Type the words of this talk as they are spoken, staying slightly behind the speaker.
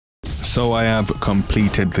So I have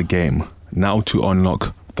completed the game. Now to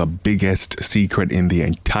unlock the biggest secret in the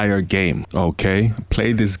entire game. Okay,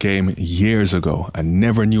 played this game years ago. I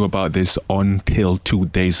never knew about this until 2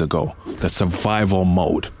 days ago. The survival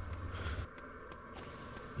mode.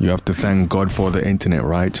 You have to thank God for the internet,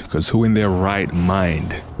 right? Because who in their right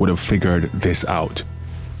mind would have figured this out?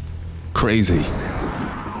 Crazy.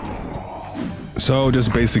 So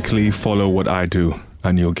just basically follow what I do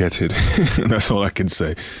and you'll get it. That's all I can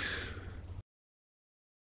say.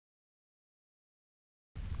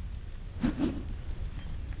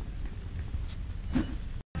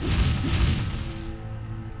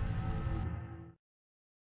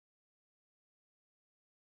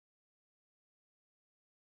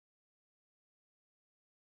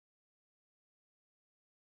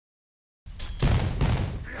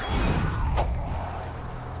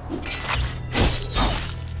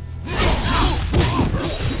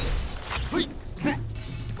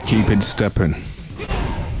 Keep it stepping.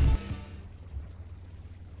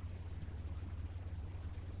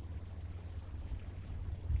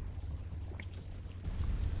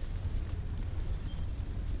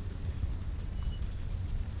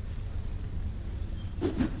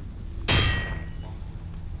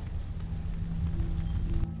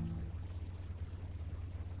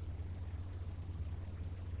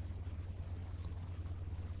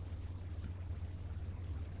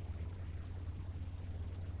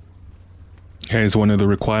 Here's one of the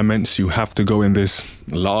requirements. You have to go in this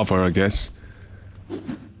lava, I guess.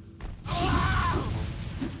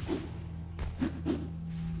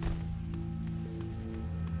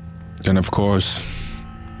 And of course,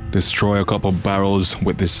 destroy a couple barrels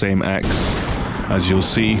with the same axe. As you'll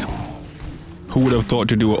see, who would have thought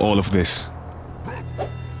to do all of this?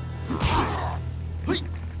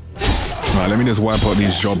 Right, let me just wipe out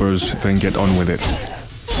these jobbers, then get on with it.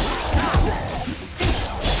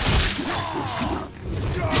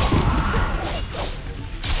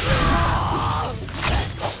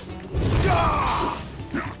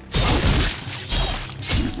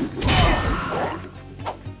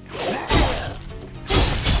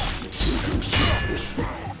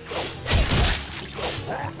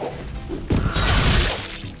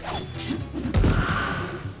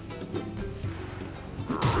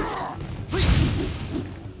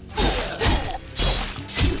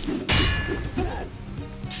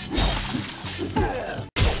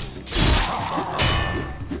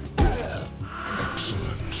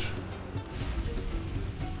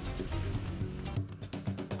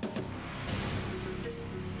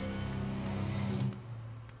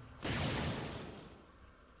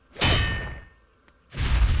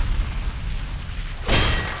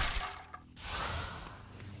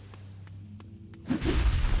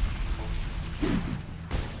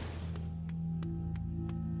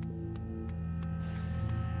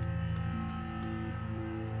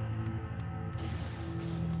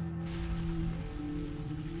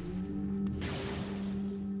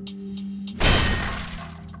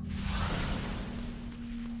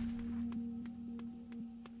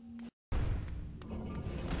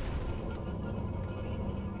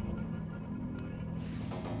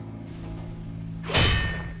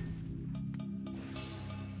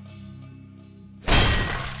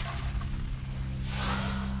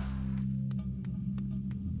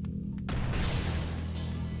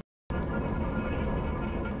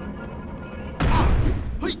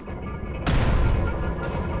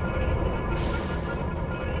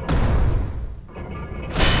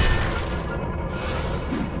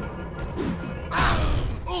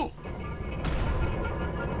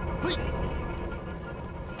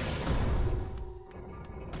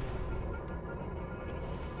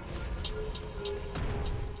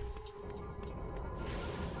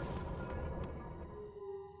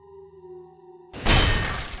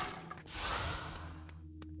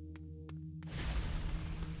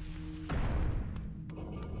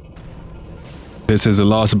 This is the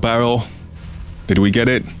last barrel. Did we get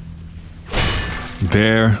it?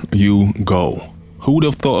 There you go. Who would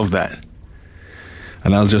have thought of that?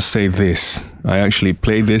 And I'll just say this. I actually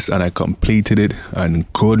played this and I completed it,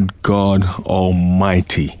 and good God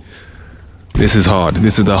almighty. This is hard.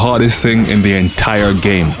 This is the hardest thing in the entire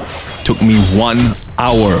game. Took me 1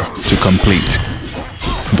 hour to complete.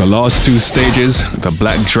 The last 2 stages, the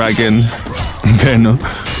Black Dragon, then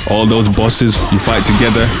all those bosses you fight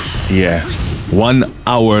together. Yeah. 1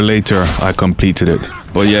 hour later, I completed it.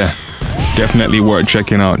 But yeah, definitely worth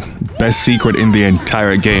checking out. Best secret in the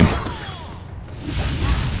entire game.